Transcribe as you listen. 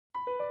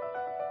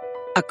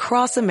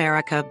Across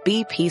America,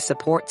 BP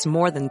supports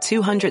more than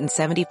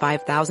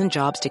 275,000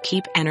 jobs to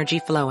keep energy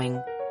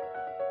flowing.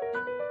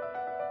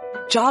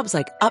 Jobs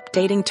like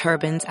updating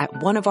turbines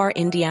at one of our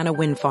Indiana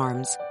wind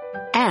farms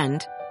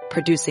and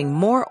producing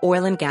more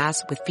oil and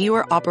gas with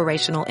fewer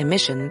operational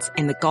emissions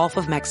in the Gulf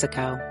of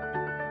Mexico.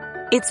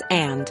 It's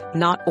and,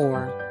 not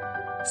or.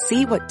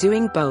 See what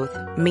doing both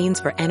means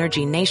for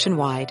energy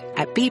nationwide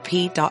at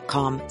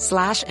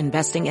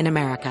bp.com/investing in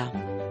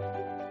America.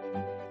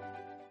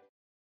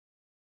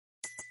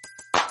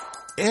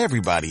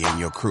 Everybody in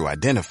your crew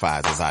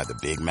identifies as either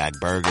Big Mac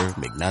Burger,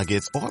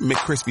 McNuggets, or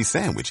McCrispy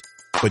Sandwich.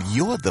 But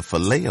you're the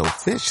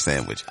Filet-O-Fish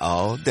Sandwich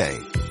all day.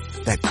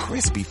 That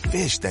crispy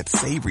fish, that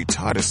savory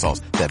tartar sauce,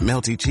 that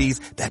melty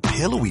cheese, that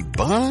pillowy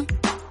bun.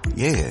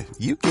 Yeah,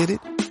 you get it.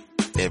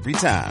 Every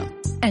time.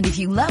 And if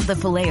you love the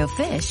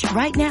Filet-O-Fish,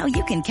 right now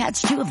you can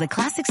catch two of the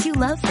classics you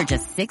love for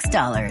just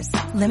 $6.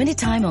 Limited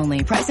time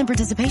only. Price and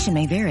participation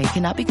may vary.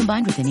 Cannot be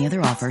combined with any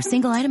other offer.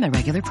 Single item at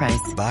regular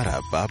price.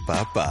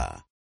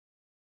 Ba-da-ba-ba-ba.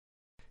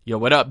 Yo,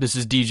 what up? This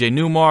is DJ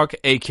Newmark,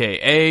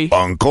 a.k.a.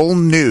 Uncle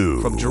New.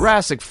 From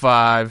Jurassic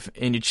 5,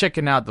 and you're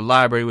checking out the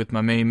library with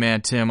my main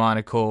man, Tim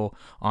Onicle,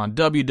 on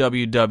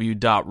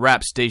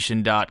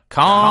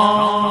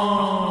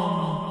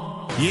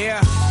www.rapstation.com.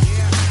 Yeah.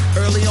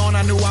 Early on,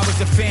 I knew I was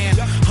a fan.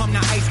 Hum the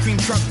ice cream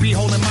truck, be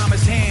holding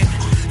mama's hand.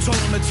 Told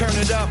him to turn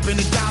it up in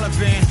a dollar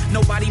van.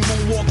 Nobody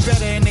moonwalk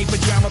better in they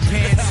pajama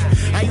pants.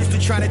 I used to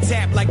try to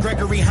tap like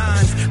Gregory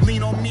Hines.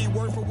 Lean on me,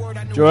 word for word.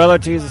 Joell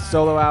Ortiz's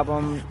solo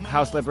album,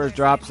 House Slippers,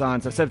 drops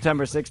on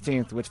September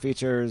 16th, which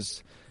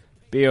features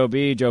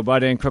B.O.B., Joe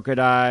Budden, Crooked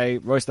Eye,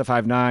 Royce the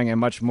 5'9", and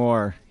much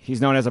more. He's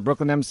known as a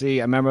Brooklyn MC,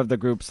 a member of the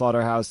group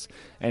Slaughterhouse,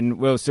 and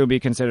will soon be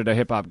considered a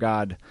hip-hop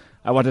god.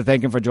 I want to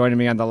thank him for joining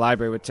me on the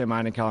library with Tim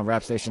Einenkel on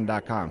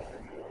rapstation.com.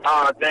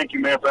 Thank you,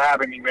 man, for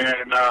having me, man.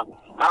 And I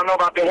don't know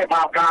about the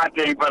hip-hop god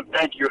thing, but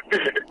thank you.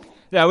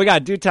 Yeah, we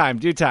got due time.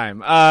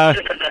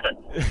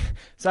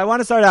 So I want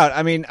to start out.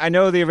 I mean, I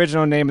know the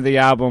original name of the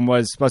album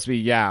was supposed to be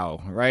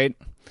Yao, right?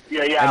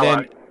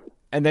 Yeah.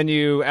 And then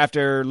you,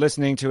 after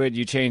listening to it,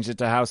 you changed it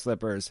to House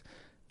Slippers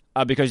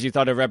because you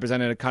thought it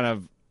represented a kind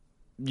of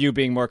you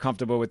being more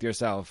comfortable with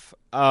yourself.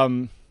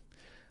 I've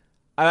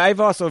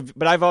also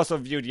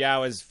viewed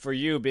Yao as, for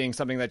you, being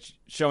something that's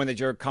showing that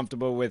you're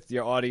comfortable with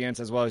your audience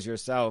as well as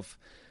yourself.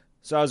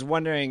 So I was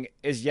wondering,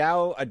 is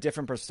Yao a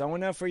different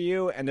persona for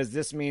you? And does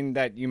this mean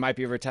that you might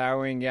be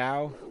retiring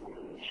Yao?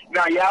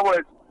 No, Yao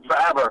is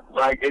forever.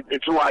 Like,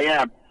 it's who I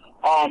am.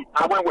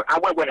 I went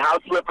with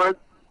House Slippers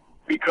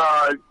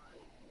because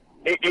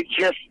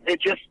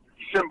it's just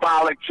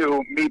symbolic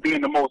to me being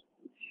in the most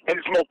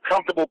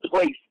comfortable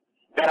place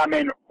that I'm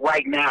in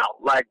right now.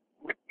 Like,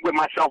 with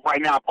myself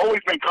right now. I've always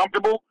been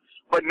comfortable,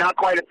 but not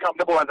quite as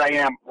comfortable as I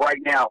am right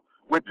now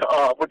with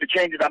the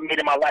changes I've made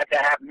in my life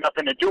that have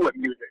nothing to do with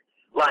music.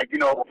 Like,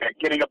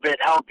 getting a bit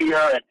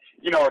healthier and,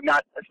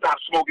 not stop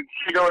smoking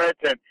cigarettes,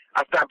 and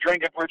I stopped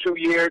drinking for 2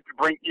 years to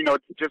bring, to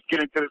just get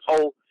into this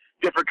whole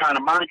different kind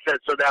of mindset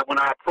so that when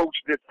I approach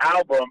this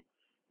album,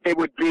 it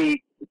would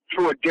be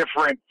through a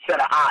different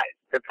set of eyes,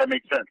 if that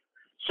makes sense.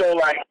 So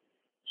I'm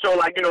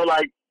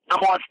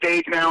on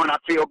stage now and I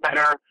feel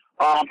better.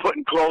 I'm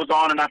putting clothes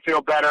on and I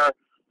feel better.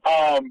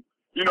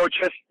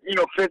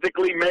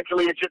 Physically,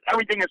 mentally, it's just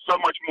everything is so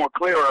much more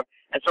clearer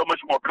and so much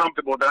more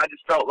comfortable that I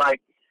just felt like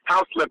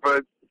House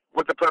Slippers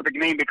was the perfect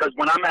name, because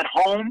when I'm at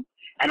home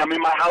and I'm in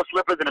my house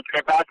slippers and a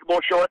pair of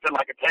basketball shorts and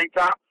like a tank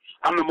top,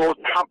 I'm the most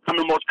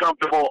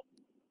comfortable.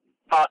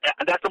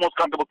 That's the most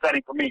comfortable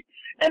setting for me,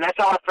 and that's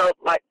how I felt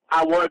like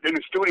I was in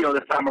the studio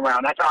this time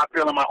around. That's how I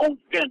feel in my own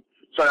skin.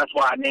 So that's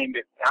why I named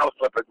it House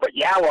Slippers. But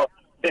Yawa,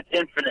 it's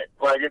infinite.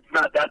 Like,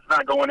 that's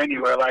not going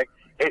anywhere. Like,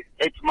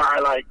 it's my,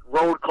 like,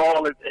 road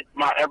call. It's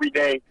my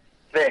everyday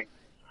thing.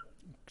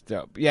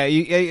 So, yeah,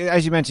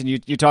 as you mentioned,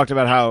 you talked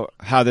about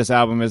how this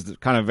album is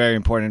kind of very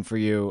important for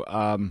you,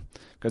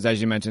 because as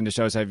you mentioned, the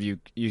shows have you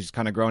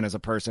kind of grown as a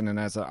person and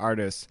as an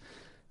artist.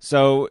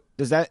 So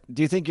do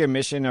you think your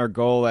mission or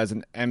goal as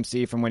an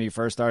MC from when you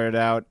first started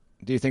out,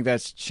 do you think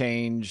that's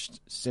changed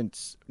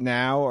since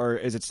now, or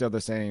is it still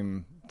the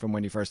same from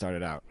when you first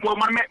started out? Well,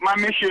 my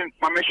mission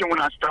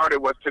when I started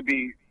was to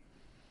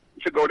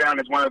go down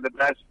as one of the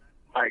best,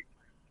 like,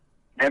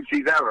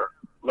 MCs ever.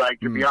 Like,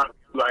 to be honest,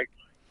 like,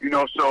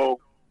 so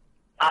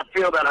I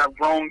feel that I've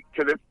grown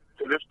to this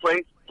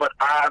place, but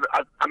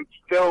I'm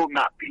still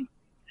not peak.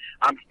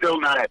 I'm still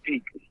not at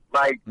peak.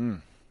 Like,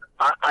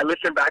 I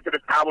listen back to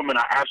this album and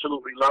I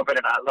absolutely love it,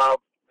 and I love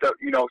the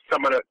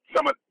some of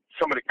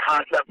the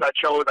concepts I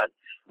chose.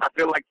 I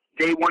feel like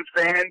day one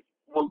fans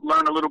will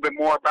learn a little bit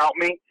more about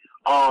me,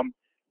 and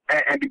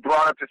be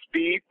brought up to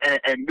speed,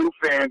 and new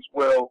fans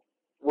will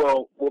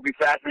be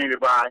fascinated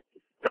by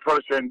the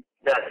person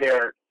that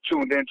they're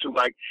tuned into.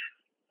 Like,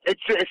 it's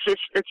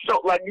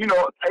so, like,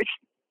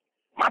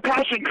 my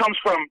passion comes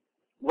from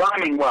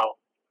rhyming well.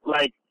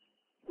 Like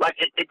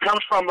it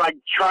comes from, like,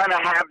 trying to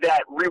have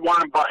that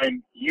rewind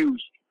button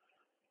used,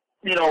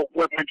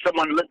 when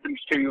someone listens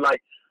to you.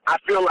 Like, I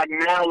feel like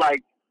now,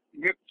 like,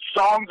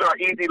 songs are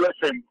easy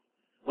listen.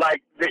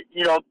 Like,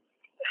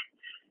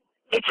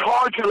 it's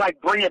hard to like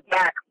bring it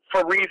back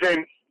for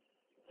reasons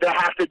that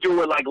have to do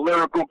with like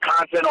lyrical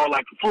content or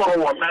like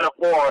flow or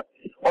metaphor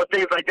or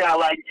things like that.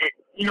 Like,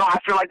 I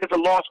feel like there's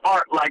a lost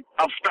art, like,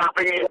 of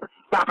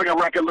stopping a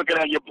record, looking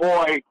at your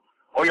boy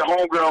or your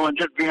homegirl and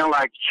just being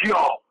like,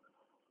 yo,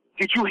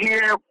 did you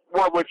hear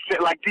what was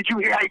said? Like, did you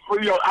hear how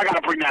I got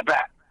to bring that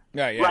back.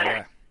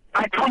 Yeah.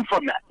 I come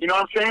from that. You know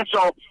what I'm saying?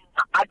 So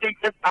I think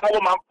this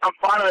album, I'm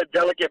finding a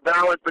delicate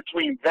balance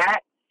between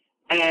that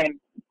and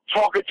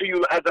talking to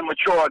you as a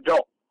mature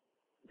adult.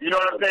 You know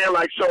what I'm saying?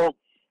 Like, so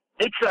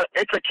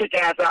it's a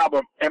kick-ass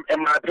album,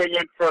 in my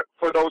opinion,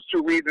 for those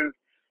two reasons,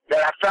 that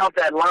I found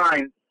that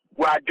line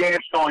where I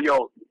danced on,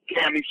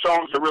 damn, these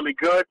songs are really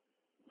good,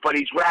 but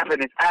he's rapping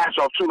his ass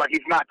off, too. Like,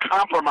 he's not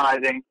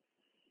compromising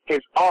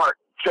his art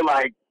to,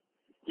 like,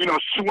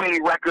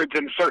 swing records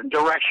in a certain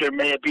direction,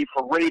 may it be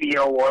for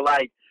radio or,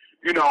 like,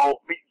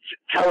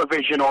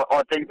 television or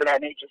things of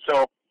that nature.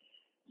 So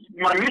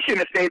my mission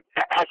has stayed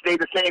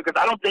the same, because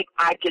I don't think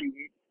I can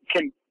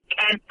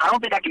I don't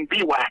think I can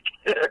be whack.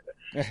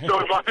 So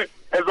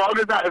as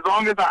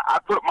long as I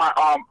put my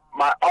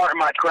art and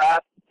my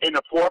craft in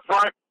the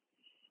forefront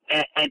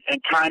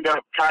and kind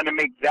of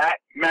make that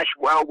mesh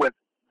well with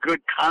good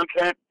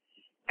content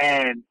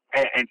and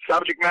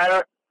subject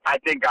matter, I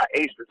think I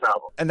aced this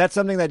album. And that's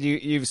something that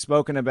you've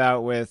spoken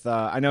about with,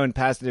 I know in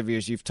past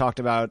interviews you've talked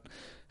about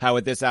how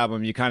with this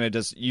album you kind of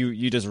just,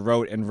 you just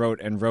wrote and wrote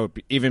and wrote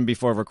even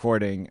before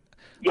recording.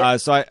 Yeah.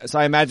 So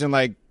I imagine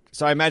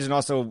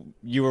also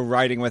you were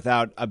writing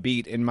without a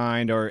beat in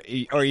mind or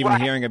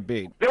even hearing a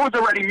beat. There was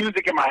already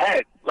music in my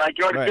head. Like,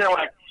 you understand,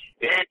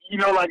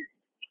 right.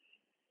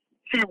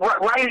 See,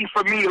 writing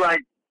for me, like,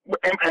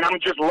 and I'm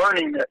just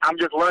learning this. I'm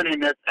just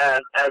learning this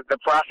as the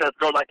process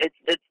goes. Like,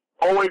 it's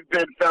always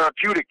been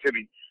therapeutic to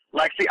me.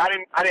 Like, see, I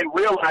didn't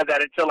realize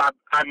that until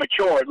I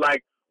matured.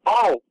 Like,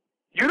 oh,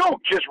 you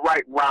don't just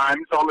write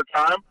rhymes all the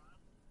time.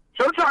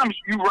 Sometimes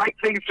you write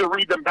things to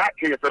read them back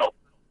to yourself.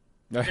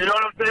 You know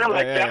what I'm saying?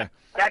 Like,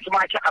 that's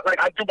my, like,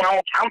 I do my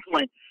own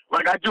counseling.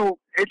 Like,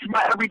 it's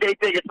my everyday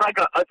thing. It's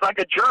like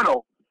a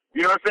journal.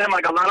 You know what I'm saying?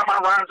 Like, a lot of my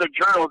rhymes are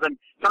journals, and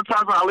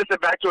sometimes when I listen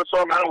back to a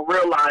song, I don't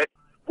realize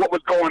what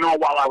was going on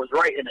while I was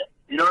writing it.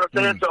 You know what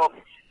I'm saying? So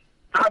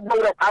I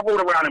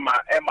wrote around in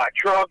my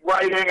truck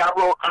writing.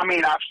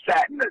 I've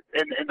sat in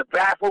the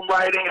bathroom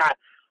writing.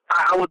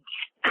 I would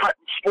cut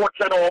Sports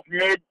Center off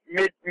mid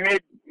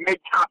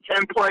top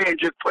 10 play and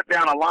just put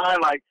down a line.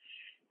 Like,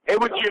 it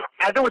was just,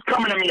 as it was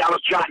coming to me, I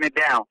was jotting it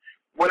down.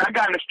 When I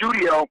got in the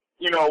studio,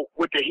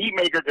 with the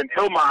Heatmakers and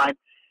Illmind,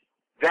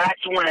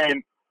 that's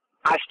when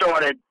I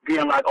started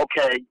being like,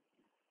 okay,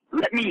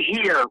 let me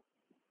hear,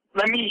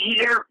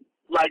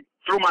 like,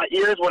 through my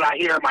ears what I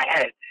hear in my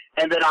head,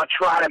 and then I'll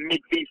try to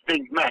make these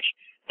things mesh.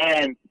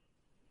 And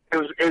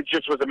it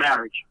just was a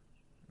marriage.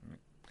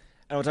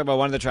 And we'll talk about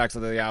one of the tracks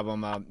of the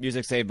album,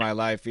 Music Saved My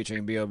Life,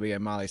 featuring B.O.B.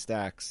 and Molly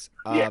Stacks.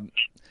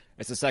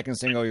 It's the second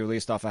single you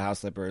released off of House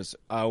Slippers.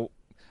 I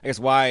guess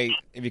why,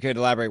 if you could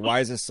elaborate, why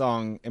is this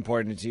song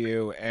important to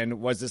you? And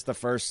was this the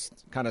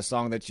first kind of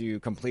song that you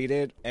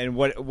completed? And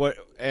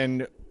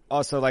and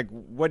also, like,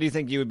 what do you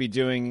think you would be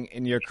doing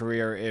in your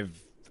career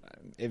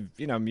if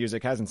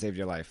music hasn't saved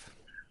your life?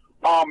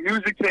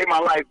 Music saved my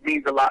life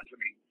means a lot to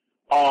me.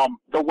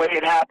 The way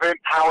it happened,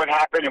 how it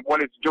happened, and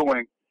what it's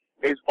doing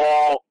is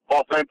all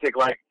authentic.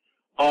 Like,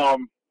 for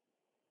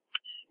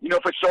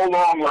so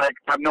long, like,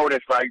 I've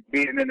noticed, like,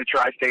 being in the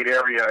tri-state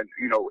area,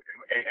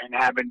 and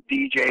having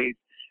DJs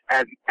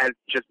as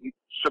just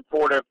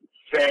supportive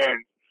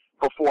fans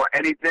before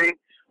anything,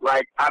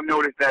 like, I've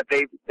noticed that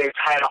they've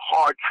had a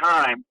hard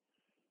time,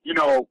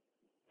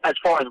 as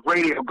far as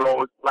radio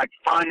goes, like,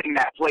 finding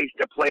that place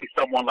to play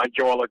someone like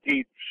Joell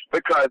Ortiz,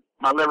 because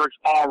my lyrics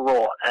are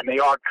raw and they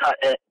are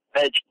cutting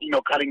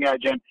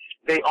edge, and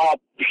they are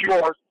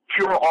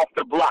pure off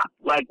the block.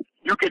 Like,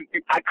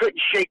 I couldn't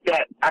shake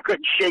that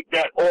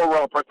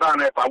aura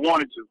persona if I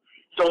wanted to.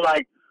 So,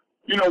 like,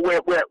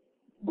 where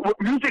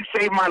music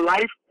saved my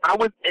life, I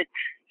was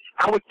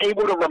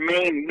able to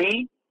remain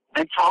me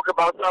and talk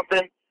about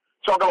something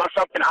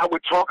I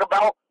would talk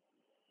about,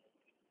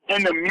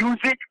 and the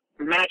music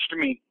matched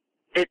me.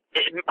 It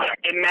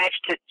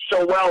matched it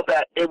so well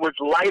that it was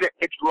light.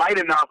 It's light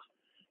enough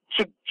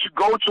to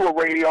go to a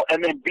radio,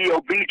 and then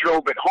B.O.B.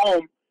 drove it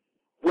home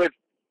with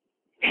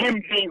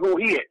him being who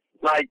he is,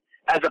 like,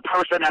 as a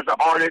person, as an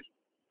artist,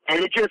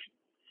 and it just,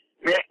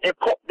 man,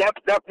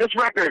 this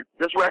record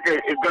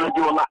is going to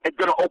do a lot. It's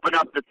going to open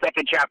up the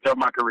second chapter of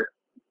my career.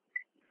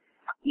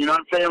 You know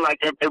what I'm saying? Like,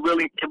 it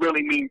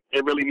really means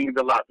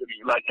a lot to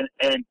me. Like,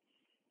 and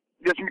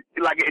just,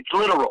 like, it's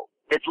literal.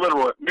 It's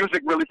literal.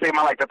 Music really saved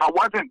my life. If I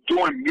wasn't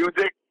doing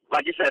music,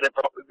 like you said, if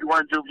we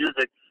weren't doing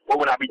music, what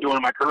would I be doing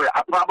in my career?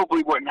 I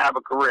probably wouldn't have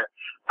a career.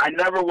 I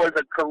never was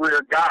a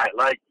career guy.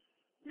 Like,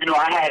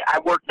 I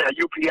worked at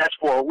UPS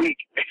for a week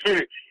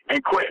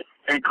and quit.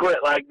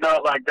 Like, no,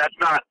 like, that's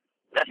not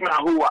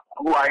who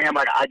I am.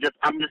 Like,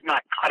 I'm just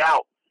not cut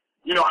out.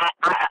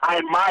 I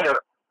admire,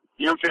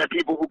 what I'm saying,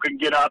 people who can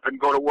get up and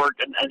go to work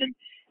and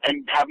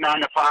have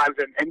 9 to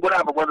 5s and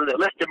whatever, whether they're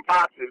lifting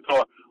boxes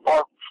or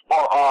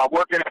or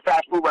working at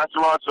fast food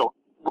restaurants or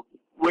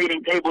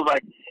waiting tables.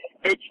 Like,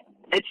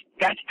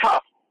 that's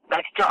tough.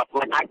 That's tough.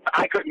 Like,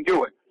 I couldn't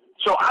do it.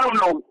 So I don't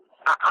know.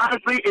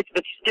 Honestly, it's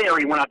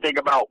scary when I think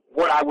about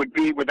what I would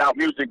be without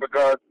music,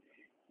 because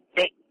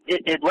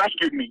it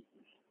rescued me.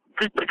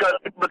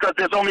 Because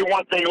there's only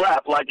one thing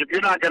left. Like, if you're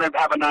not going to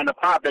have a 9 to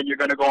 5, then you're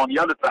going to go on the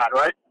other side,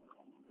 right?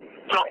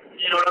 So,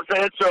 you know what I'm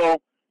saying?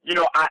 So, you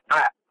know, I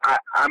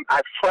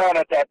frown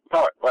at that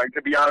part, like,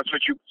 to be honest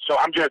with you. So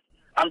I'm just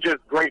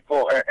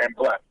grateful and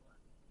blessed.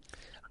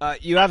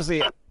 You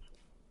obviously,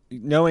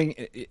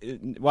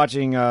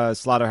 watching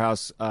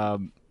Slaughterhouse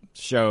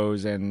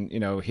shows, and, you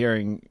know,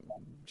 hearing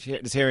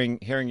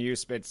you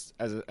spit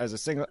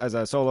as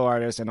a solo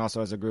artist and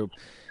also as a group,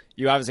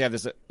 you obviously have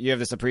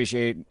this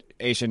appreciation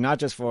not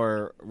just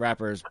for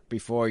rappers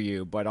before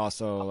you, but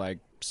also like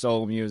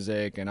soul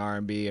music and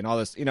R&B and all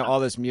this, you know, all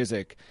this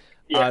music.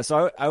 Yeah.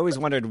 So I always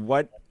wondered,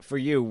 what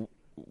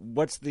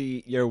was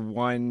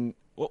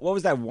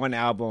that one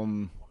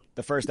album,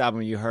 the first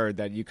album you heard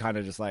that you kind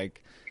of just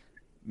like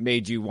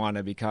made you want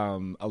to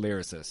become a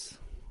lyricist?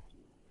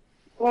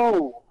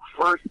 Oh,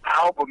 first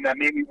album that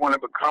made me want to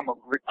become a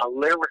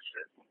lyricist.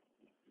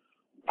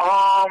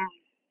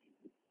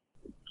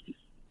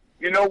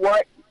 You know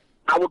what?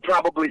 I would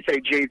probably say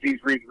Jay-Z's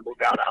Reasonable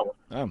Doubt album.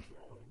 Oh,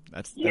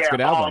 that's a good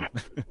album.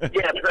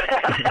 Yeah,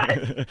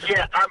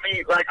 yeah. I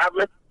mean, like, I've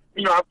listened,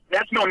 you know,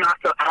 that's no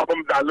knock to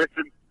albums I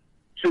listened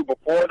to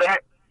before that,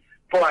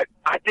 but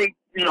I think,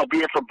 you know,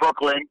 being from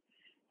Brooklyn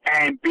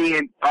and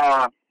being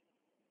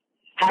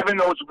having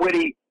those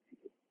witty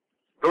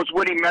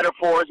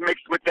metaphors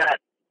mixed with that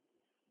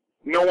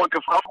no one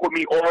can fuck with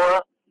me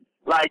aura,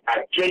 like,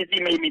 Jay-Z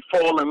made me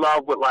fall in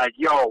love with, like,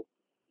 yo,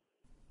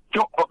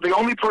 the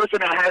only person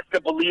that has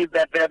to believe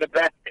that they're the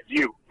best is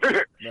you.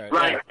 Right, like,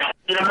 right.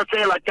 You know what I'm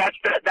saying? Like,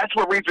 that's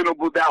what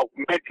Reasonable Doubt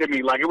meant to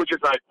me. Like, it was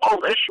just like, oh,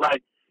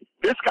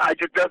 this guy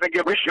just doesn't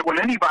give a shit what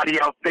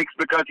anybody else thinks,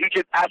 because he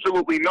just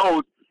absolutely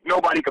knows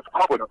nobody can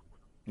fuck with him.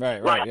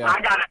 Right, like, yeah.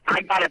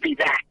 I gotta be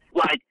that.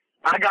 Like,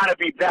 I gotta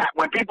be that.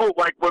 When people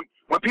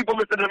when people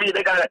listen to me,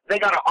 they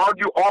gotta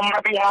argue on my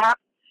behalf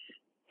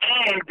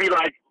and be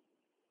like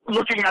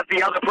looking at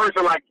the other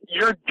person like,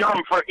 you're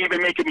dumb for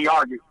even making me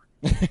argue.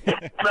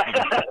 Yeah.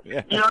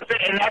 You know what I'm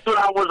saying? And that's what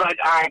I was like,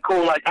 all right,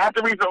 cool. Like,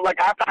 after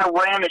I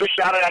ran and just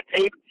shot of that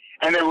tape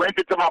and then lent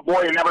it to my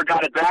boy and never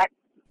got it back,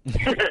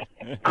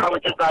 I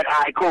was just like,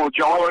 all right, cool.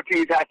 Joel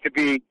Ortiz has to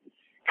be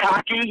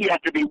cocky. He has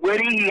to be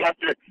witty. He has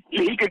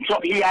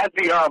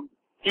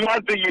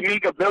the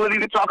unique ability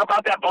to talk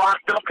about that block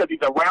stuff because he's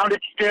around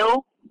it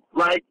still.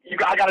 Like,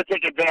 I got to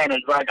take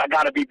advantage. Like, I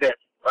got to be this.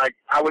 Like,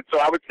 I would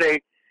say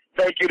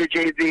thank you to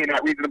Jay-Z and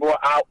that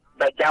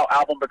that Doubt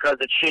album, because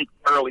it shaped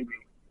early me.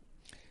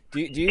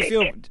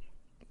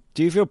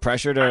 Do you feel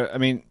pressure to? I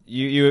mean,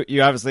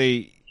 you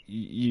obviously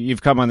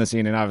you've come on the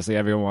scene, and obviously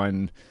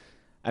everyone.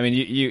 I mean,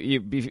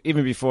 you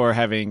even before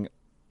having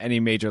any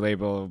major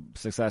label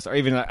success or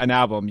even an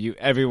album,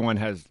 everyone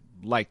has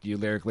liked you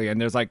lyrically, and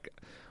there's like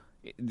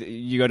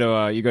you go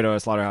to a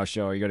Slaughterhouse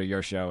show, or you go to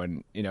your show,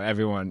 and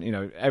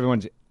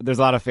everyone's there's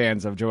a lot of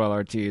fans of Joel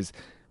Ortiz.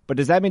 But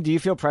does that mean, do you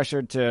feel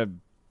pressured to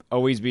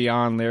always be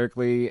on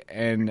lyrically,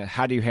 and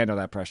how do you handle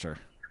that pressure?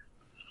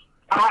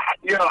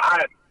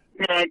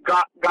 Man,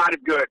 God is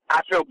good.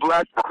 I feel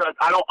blessed because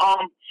I don't,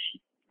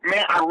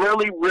 man, I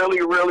really, really,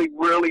 really,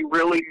 really,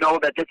 really know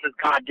that this is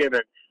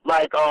God-given.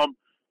 Like, when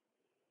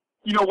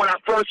I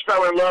first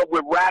fell in love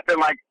with rapping,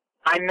 like,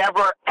 I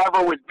never,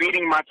 ever was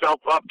beating myself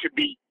up to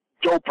be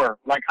doper.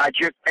 Like, I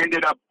just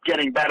ended up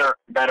getting better,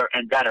 better,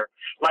 and better.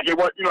 Like, it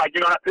was,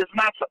 it's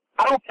not,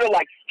 I don't feel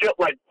like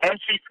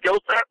MC skill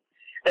set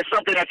is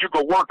something that you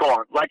can work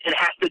on. Like, it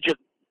has to just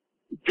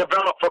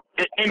develop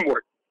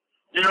inward.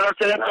 You know what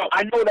I'm saying? So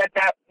I know that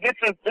this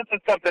is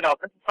something else.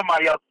 This is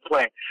somebody else's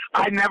plan.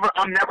 I'm never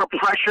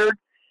pressured.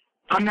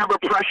 I'm never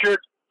pressured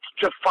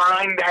to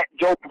find that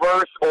dope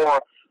verse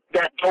or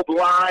that dope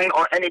line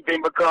or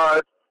anything,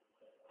 because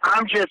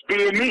I'm just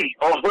being me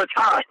all the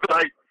time.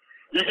 Like,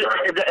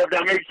 if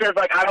that makes sense.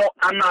 Like,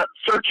 I'm not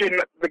searching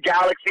the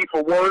galaxy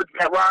for words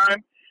that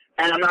rhyme,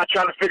 and I'm not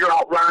trying to figure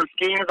out rhyme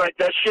schemes. Like,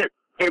 that shit,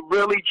 it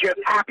really just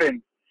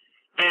happened.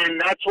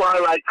 And that's why,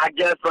 like, I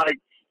guess, like,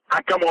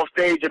 I come off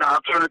stage and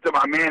I'll turn it to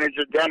my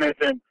manager, Dennis,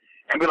 and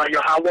be like, yo,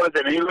 how was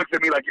it? And he looks at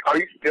me like, are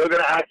you still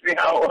going to ask me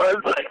how it was?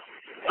 Like,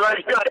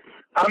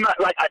 I'm not,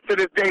 like, to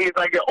this day, he's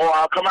like, or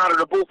I'll come out of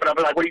the booth and I'll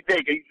be like, what do you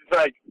think? And he's just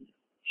like,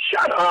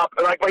 shut up.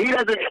 Like, but he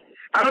doesn't,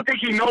 I don't think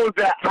he knows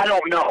that I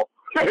don't know.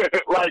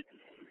 Like,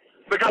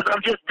 because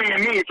I'm just being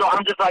me. So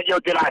I'm just like, yo,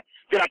 did I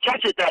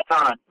catch it that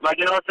time? Like,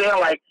 you know what I'm saying?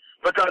 Like,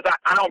 because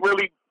I don't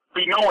really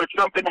be knowing if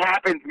something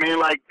happens, man.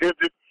 Like,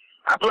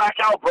 I black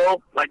out, bro.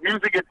 Like,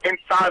 music is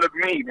inside of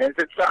me, man.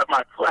 It's inside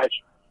my flesh.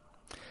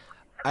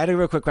 I had a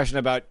real quick question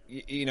about,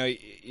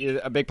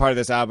 you're a big part of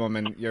this album,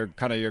 and your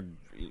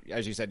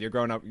as you said, your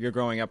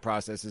growing up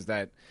process is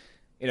that,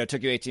 it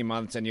took you 18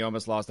 months and you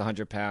almost lost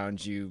 100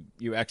 pounds. You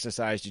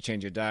exercised, you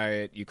changed your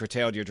diet, you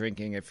curtailed your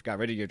drinking, got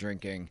rid of your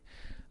drinking.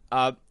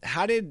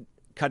 How did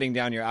cutting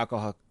down your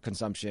alcohol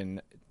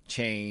consumption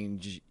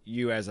change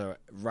you as a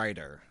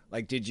writer?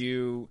 Like, did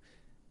you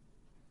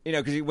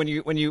know, because when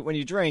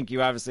you drink,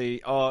 you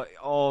obviously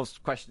all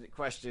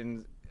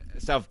questions,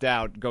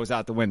 self-doubt goes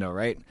out the window,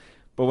 right?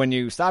 But when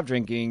you stop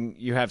drinking,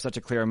 you have such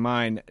a clear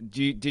mind.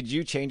 Did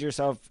you change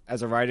yourself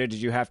as a writer?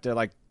 Did you have to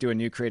like do a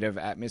new creative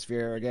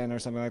atmosphere again or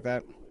something like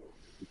that?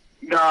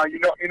 No, you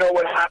know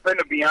what happened,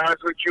 to be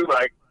honest with you?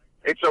 Like,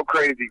 it's so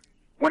crazy.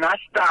 When I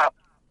stopped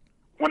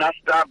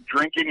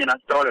drinking and I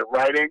started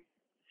writing,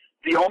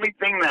 the only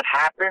thing that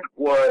happened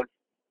was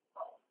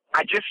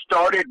I just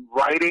started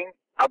writing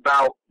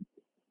about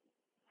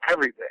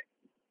everything.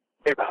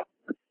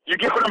 You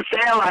get what I'm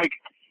saying?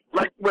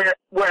 Like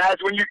whereas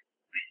when you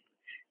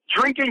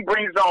drinking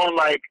brings on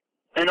like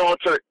an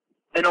alter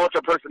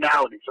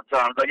personality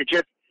sometimes. Like, it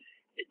just,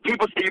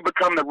 people say you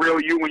become the real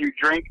you when you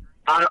drink.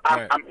 I don't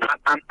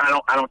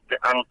say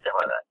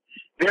like that.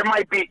 There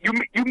might be you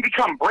can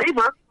become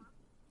braver.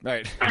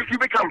 Right. If you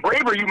become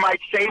braver, you might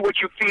say what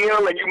you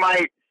feel, and you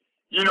might,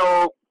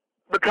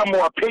 become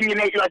more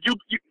opinionated. Like you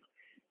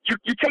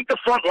take the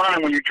front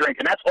line when you drink,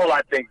 and that's all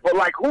I think. But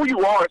like, who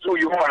you are is who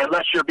you are,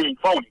 unless you're being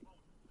phony.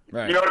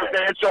 Right. You know what I'm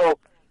saying? So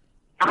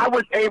I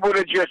was able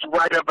to just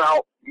write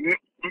about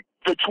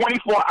the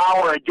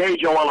 24-hour a day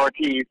Joel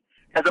Ortiz,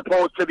 as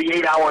opposed to the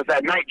 8 hours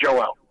at night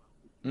Joel.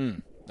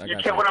 You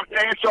get what I'm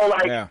saying? So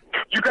like, yeah.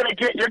 you're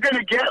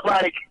gonna get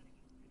like,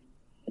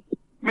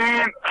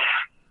 man,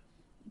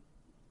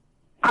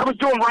 I was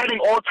doing writing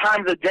all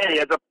times of the day,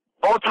 as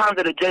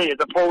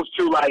opposed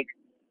to like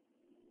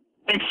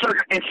in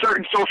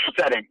certain social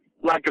settings,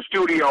 like the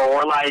studio,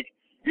 or like,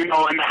 in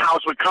the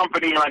house with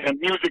company, like a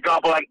music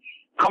up, or like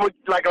I would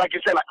like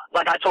you said,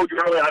 like I told you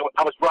earlier,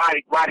 I was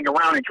riding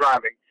around and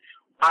driving.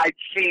 I'd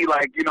see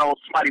like,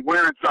 somebody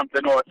wearing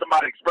something, or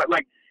somebody express,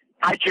 like,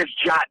 I just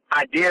jot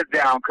ideas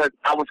down because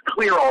I was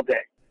clear all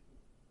day.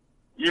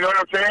 You know what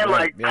I'm saying? Right,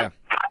 like, yeah.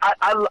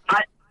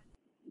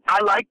 I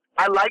like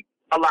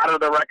a lot of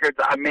the records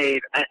I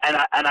made, and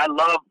I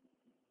love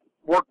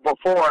work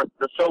before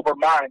the sober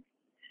mind,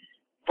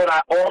 but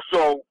I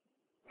also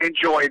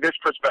enjoy this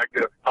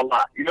perspective a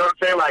lot. You know what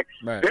I'm saying? Like,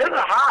 right. There's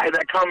a high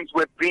that comes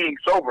with being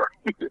sober.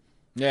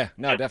 Yeah,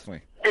 no,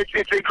 definitely.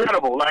 It's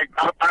incredible. Like,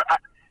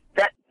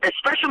 that,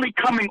 especially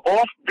coming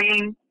off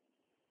being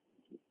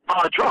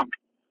drunk,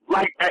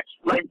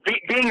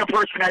 being a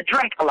person that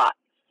drank a lot.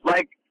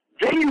 Like,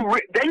 then you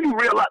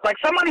realize, like,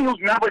 somebody who's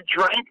never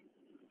drank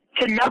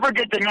can never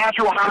get the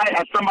natural high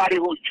as somebody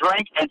who's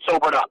drank and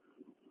sobered up.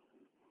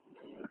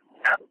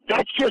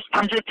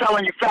 I'm just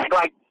telling you fact.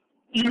 Like,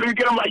 you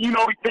get them, like,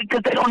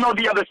 because they don't know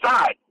the other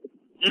side.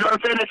 You know what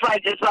I'm saying?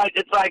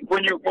 It's like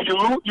when you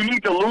lose, you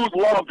need to lose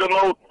love to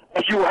know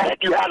that you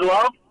had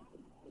love.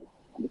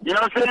 You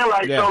know what I'm saying?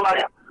 Like, yeah. So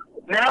like,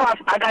 now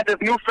I got this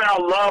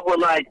newfound love with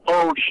like,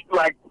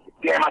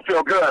 damn, I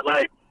feel good.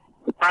 Like,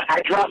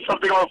 I dropped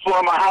something on the floor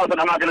of my house, and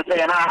I'm not gonna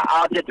say,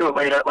 I'll get to it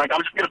later. Like,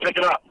 I'm just gonna pick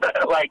it up.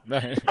 Like,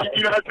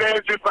 you know what I'm saying?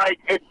 It's just like,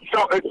 it's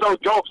so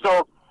dope.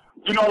 So,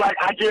 like,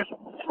 I just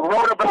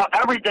wrote about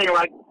everything,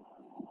 like,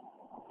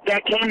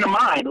 that came to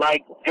mind.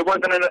 Like, it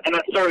wasn't in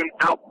a certain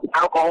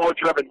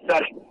alcohol-driven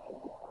setting.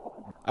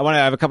 I want to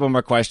have a couple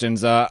more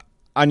questions.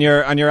 On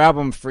your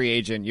album Free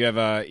Agent, you have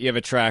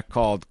a track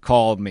called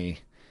 "Call Me,"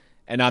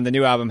 and on the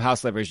new album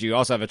House Slippers, you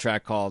also have a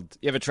track called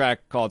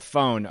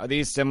 "Phone." Are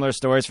these similar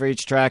stories for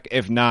each track?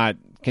 If not,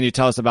 can you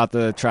tell us about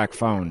the track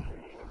 "Phone"?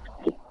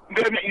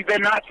 They're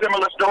not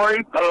similar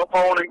stories.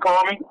 "Phone" and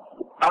 "Call Me."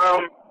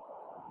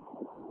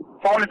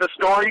 "Phone" is a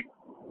story.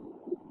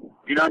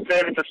 You know what I'm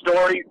saying? It's a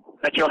story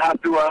that you'll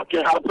have to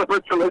get House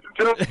Slippers to listen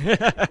to.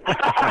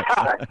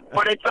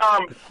 But it's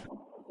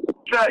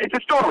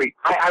a story.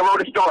 I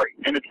wrote a story,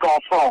 and it's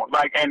called "Phone."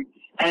 Like, and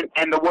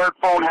the word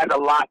 "phone" has a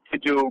lot to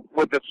do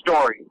with the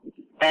story,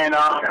 and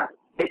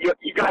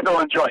you guys will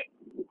enjoy it.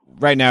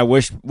 Right now,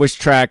 which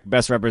track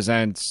best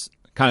represents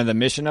kind of the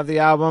mission of the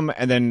album,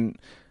 and then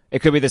it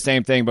could be the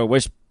same thing, but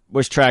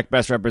which track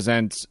best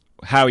represents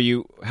how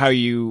you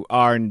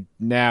are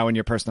now in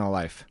your personal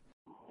life?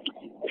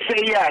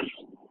 Say Yes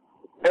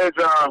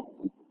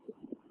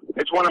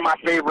it's one of my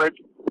favorites.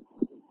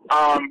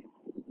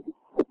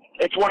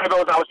 It's one of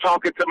those I was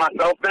talking to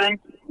myself things.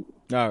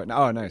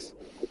 Oh, nice.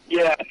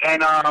 Yeah,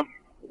 and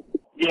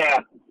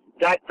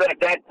that's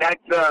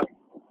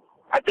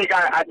I think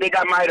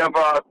I might have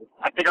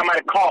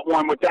caught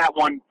one with that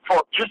one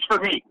for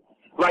me,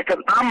 like, 'cause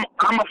I'm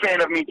a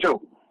fan of me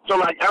too. So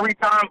like every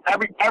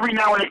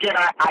now and again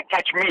I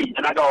catch me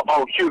and I go,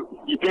 oh shoot,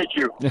 you did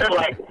you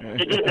like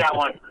you did that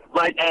one,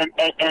 like, and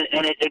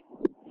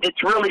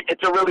it's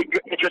a really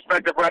good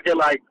introspective record.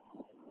 Like,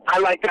 I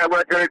like that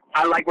record.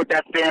 I like what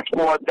that stands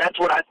for. That's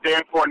what I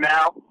stand for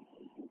now,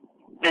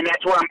 and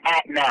that's where I'm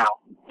at now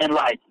in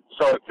life.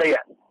 So say it.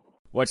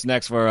 What's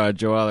next for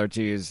Joel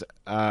Ortiz?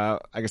 I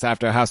guess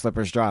after House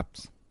Slippers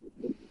drops.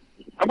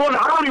 I'm going to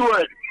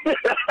Hollywood.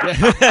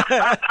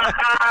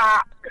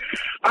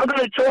 I'm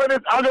gonna tour this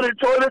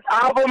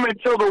album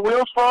until the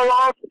wheels fall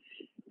off,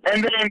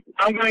 and then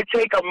I'm gonna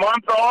take a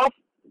month off.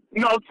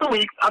 No, 2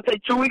 weeks. I'll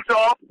take 2 weeks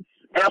off,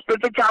 and I'll spend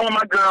some time with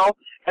my girl,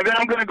 and then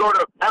I'm gonna go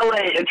to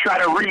LA and try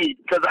to read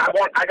because I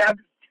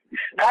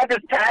have this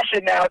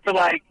passion now to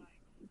like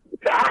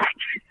act.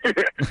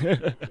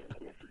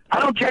 I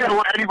don't care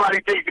what anybody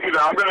thinks either.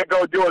 I'm gonna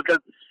go do it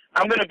because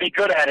I'm gonna be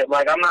good at it.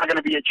 Like I'm not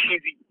gonna be a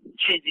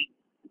cheesy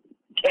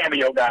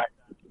cameo guy.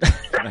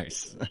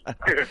 Nice.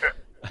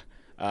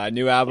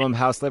 New album,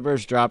 House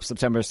Slippers, drops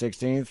September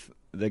 16th.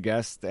 The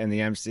guest and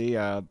the MC,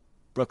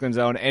 Brooklyn's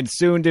own, and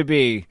soon to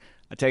be,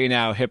 I tell you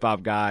now, hip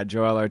hop god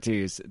Joell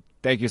Ortiz.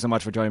 Thank you so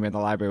much for joining me at the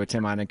library with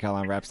Tim Einenkel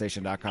on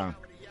RapStation.com.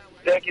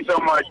 Thank you so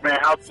much, man.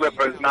 House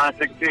Slippers,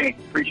 916.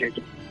 Appreciate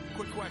you.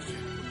 Quick question.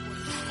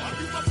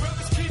 Are you my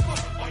brother's keeper?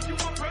 Are you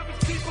my brother's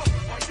keeper?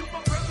 Are you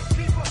my brother's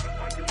keeper?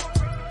 Are you my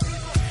brother's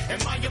keeper?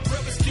 Am I your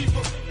brother's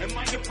keeper? Am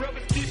I your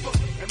brother's keeper?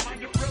 Am I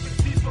your brother's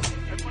keeper?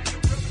 Am I your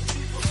brother's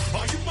keeper?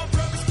 Are you my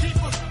brother's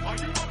keeper? Are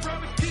you my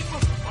brother's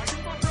keeper? Are you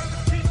my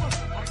brother's keeper?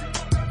 Are you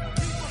my brother's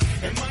keeper?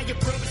 Am I your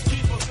brother's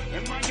keeper?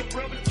 Am I your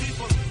brother's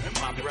keeper? Am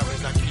I your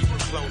brothers? I keep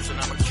it close and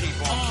I'ma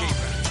keep on keeping.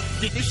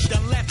 This shit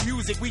done left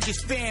music, we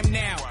just fam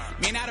now.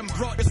 Man, I done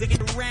brought this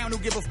nigga around who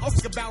give a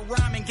fuck about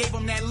rhyming, gave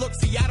him that look.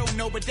 See, I don't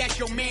know, but that's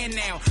your man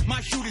now.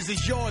 My shooters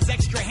is yours,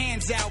 extra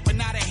hands out, but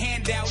not a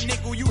handout.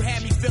 Nickel, you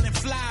had me feeling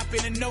fly,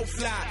 feeling no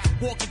fly.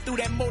 Walking through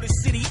that Motor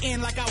City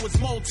Inn like I was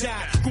multi.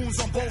 Goons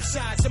on both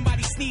sides,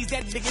 somebody sneeze,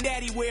 that nigga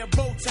daddy wear a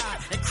bow tie.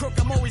 And crook,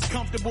 I'm always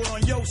comfortable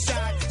on your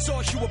side.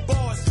 Sauce, you a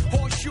boss,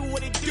 horseshoe,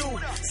 what it do?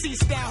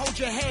 C-style, hold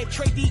your head,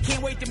 Trey D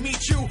can't wait to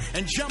meet you.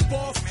 And jump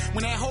off,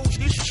 when that whole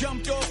shit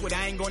jumped off, but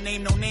I ain't gonna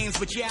name no names,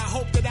 but yeah, I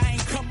hope that I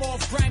ain't come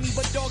off grimy,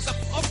 but dogs, I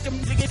fucked them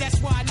niggas, that's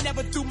why I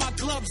never threw my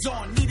gloves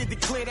on. Needed to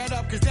clear that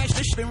up, cause that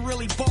shit been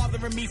really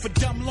bothering me for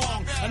dumb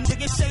long. A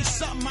nigga say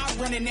something, I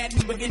run in that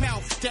nigga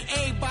mouth. To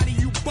everybody,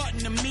 you button,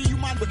 to me, you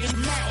my nigga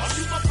mouth. Are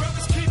you my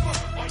brother's keeper?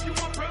 Are you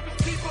my brother's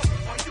keeper?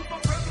 Are you my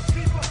brother's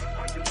keeper?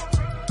 Are you my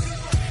brother's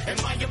keeper?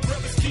 Am I your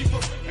brother's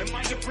keeper? Am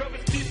I your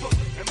brother's keeper?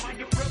 Am I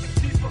your brother's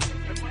keeper?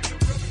 Am I your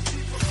brother's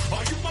keeper?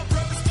 Are you my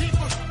brother's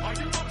keeper? Are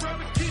you my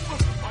brother's keeper?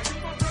 Are you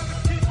my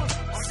brother's keeper?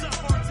 What's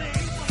up,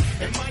 Ortiz?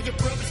 Am I your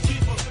brother's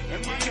keeper?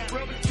 Am I your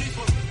brother's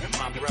keeper? Am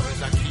I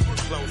brothers? I keep it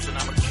close and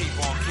I'ma keep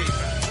on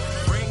keeping.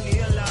 Bring the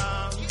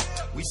alarm.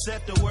 We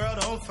set the world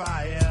on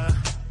fire.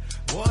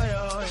 Boy,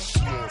 oh,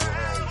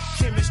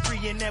 chemistry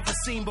you never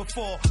seen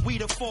before. We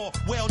the four,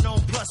 well-known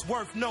plus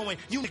worth knowing.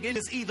 You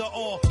niggas either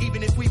or,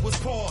 even if we was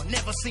poor.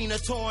 Never seen a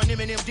tour and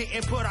Eminem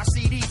didn't put our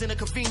CDs in a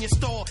convenience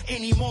store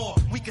anymore.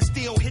 We can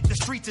still hit the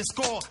streets and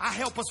score. I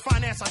help us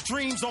finance our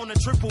dreams on a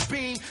triple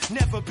beam.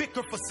 Never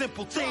bicker for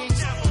simple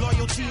things.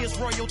 Loyalty is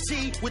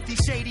royalty. With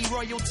these shady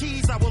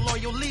royalties, I will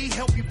loyally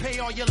help you pay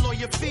all your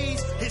lawyer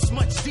fees. It's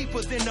much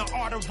deeper than the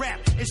art of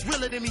rap. It's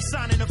realer than me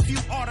signing a few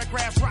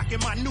autographs, rocking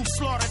my new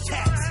slaughter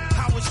tats.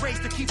 I was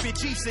raised to keep it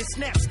G's and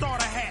snap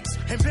starter hats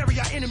and bury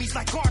our enemies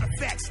like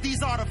artifacts.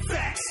 These are the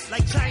facts.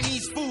 Like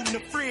Chinese food in the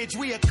fridge,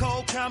 we a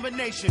cold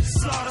combination.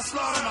 Slaughter,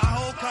 slaughter, my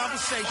whole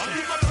conversation. Are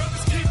you my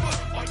brother's keeper?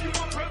 Are you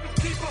my brother's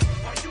keeper?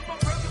 Are you my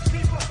brother's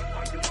keeper?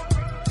 Are you my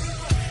brother's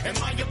keeper? Am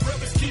I your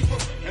brother's keeper?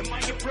 Am I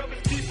your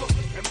brother's keeper?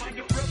 Am I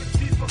your brother's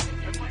keeper?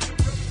 Am I your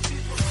brother's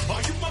keeper?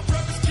 Are you my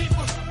brother's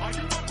keeper? Are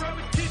you my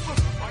brother's keeper?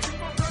 Are you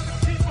my brother's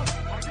keeper?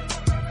 Are you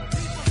my brother's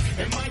keeper?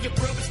 Am I your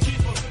brother's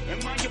keeper? Am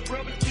I your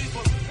brother's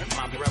keeper?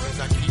 My brothers,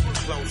 I keep it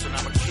close and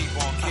I'ma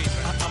keep on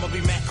keeping. I'ma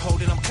be Mac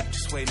holding, I'm cut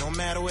this way, no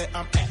matter where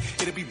I'm at.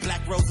 It'll be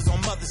black roses on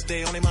Mother's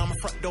Day, on their mama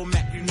front door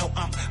Mac. You know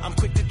I'm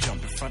quick to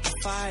jump in front of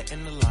fire,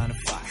 in the line of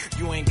fire.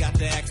 You ain't got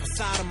to ask what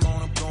side I'm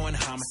on, I'm going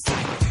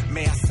homicide.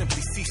 May I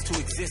simply cease to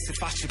exist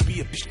if I should be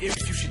a bitch,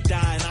 if you should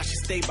die and I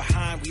should stay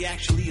behind. We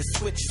actually a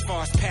switch as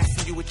far as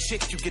passing you a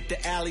chick. You get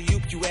the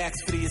alley-oop, you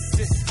ask for the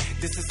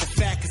assist. This is a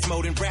fact, it's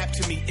more than rap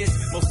to me.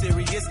 It's more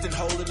serious than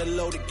holding a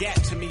loaded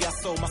gap to me. I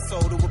sold my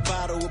soul to a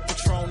bottle of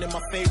Patron and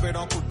my favorite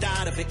uncle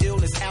died of an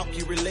illness,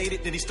 alky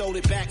related. Then he stole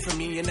it back from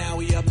me and now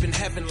he up in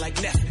heaven like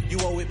Neff. You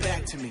owe it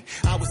back to me.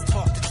 I was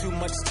taught to too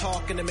much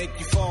talking to make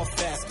you fall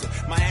faster.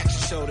 My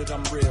actions show that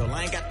I'm real,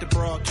 I ain't got to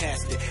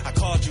broadcast it. I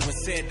called you and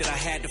said that I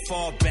had to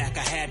fall back,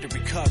 I had to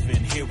recover,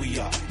 and here we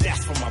are.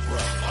 That's for my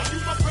brother. Are you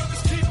my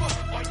brother's keeper?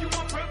 Are you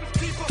my brother's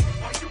keeper?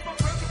 Are you my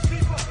brother's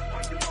keeper?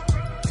 Are you my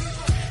brother's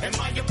keeper?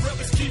 Am I your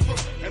brother's keeper?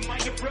 Am I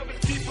your brother's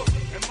keeper?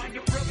 Am I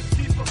your brother's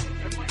keeper?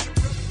 Am I your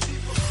brother's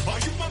keeper? Are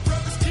you my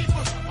brother's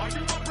keeper? Are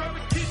you my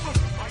brother's keeper?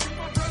 Are you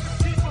my brother's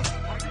keeper?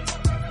 Are you my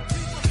brother's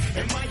keeper?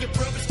 Am I your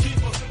brother's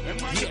keeper? Am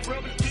I your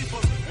brother's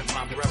keeper? Am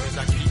my brothers,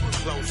 I keep it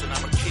close and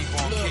I'ma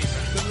keep on keeping.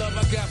 The love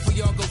I got for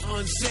y'all goes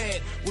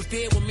unsaid. Was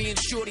there with me and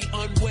Shorty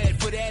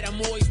unwed. For that,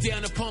 I'm always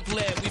down to pump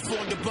lead. We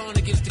formed a bond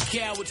against the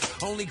cowards.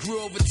 Only grew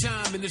over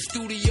time in the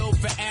studio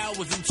for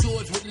hours and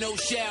tours with no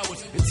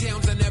showers. In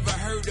towns I never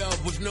heard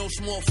of was no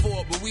small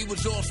fort, but we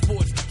was all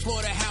sports.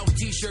 Slaughterhouse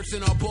t-shirts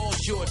and our ball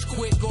shorts.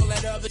 Quick, all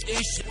that other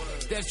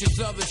ish. That's just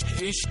other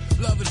ish.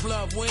 Love is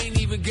love. We ain't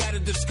even gotta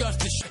discuss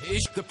the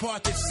ish. The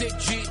part that's sick,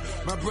 G.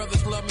 My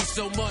brothers love me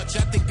so much.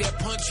 I think that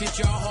punch hit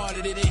y'all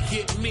harder than it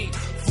hit me.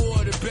 Four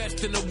of the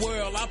best in the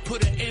world. I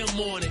put an M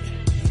on it.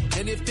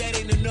 And if that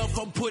ain't enough,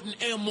 I'm putting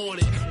M on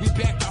it. We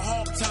back to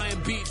hog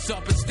tying beats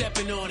up and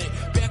stepping on it.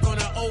 Back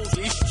on our old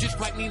ish, just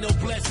like Nino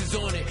Blesses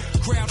on it.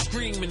 Crowd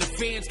screaming, the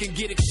fans can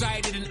get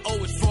excited. And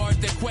oh, as far as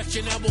that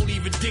question, I won't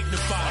even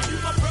dignify. Are you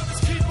my brother's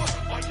keeper?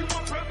 Are you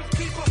my brother's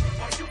keeper?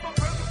 Are you my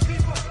brother's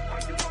keeper?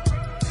 Are you my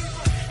brother's keeper?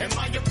 Am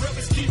I your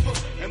brother's keeper?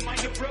 Am I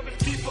your brother's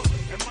keeper?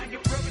 Am I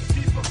your brother's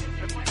keeper?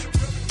 Am I your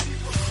brother's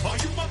keeper? Are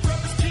you my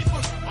brother's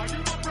keeper? Are you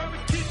my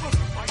brother's keeper?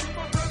 Are you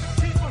my brother's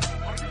keeper?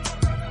 Are you my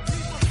brother's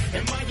keeper?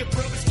 Am I your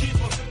brother's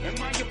keeper?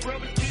 Am I your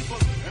brother's keeper?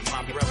 Am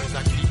I your brothers?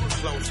 I keep it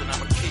close and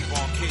I'ma keep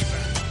on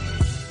keeping.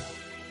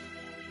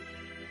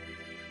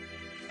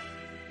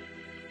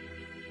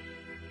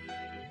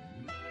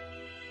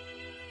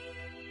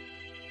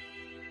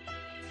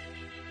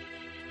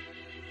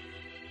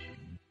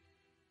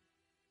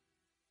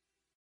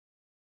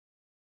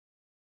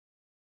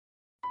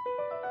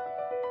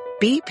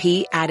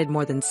 BP added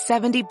more than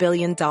 $70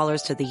 billion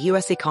to the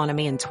U.S.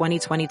 economy in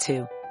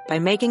 2022 by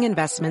making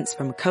investments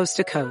from coast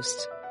to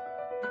coast.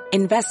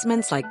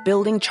 Investments like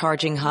building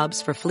charging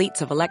hubs for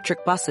fleets of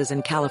electric buses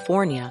in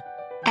California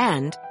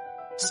and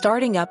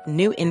starting up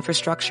new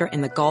infrastructure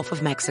in the Gulf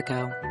of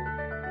Mexico.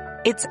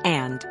 It's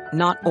and,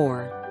 not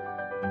or.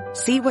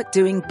 See what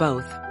doing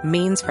both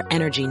means for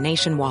energy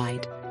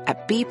nationwide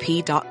at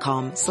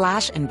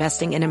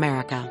bp.com/investing in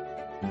America.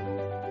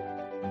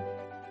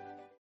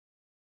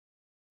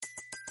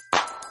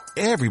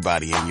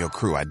 Everybody in your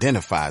crew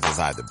identifies as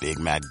either Big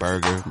Mac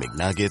Burger,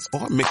 McNuggets,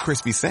 or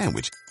McCrispy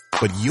Sandwich.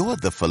 But you're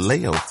the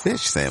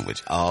Filet-O-Fish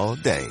Sandwich all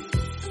day.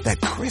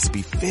 That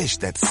crispy fish,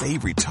 that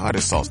savory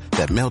tartar sauce,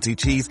 that melty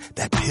cheese,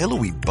 that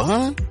pillowy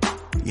bun.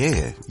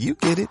 Yeah, you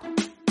get it.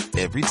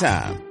 Every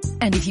time.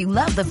 And if you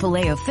love the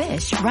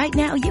Filet-O-Fish, right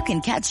now you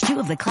can catch two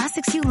of the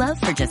classics you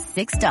love for just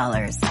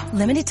 $6.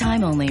 Limited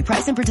time only.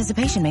 Price and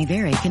participation may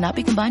vary. Cannot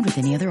be combined with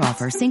any other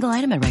offer. Single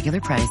item at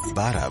regular price.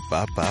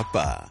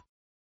 Ba-da-ba-ba-ba.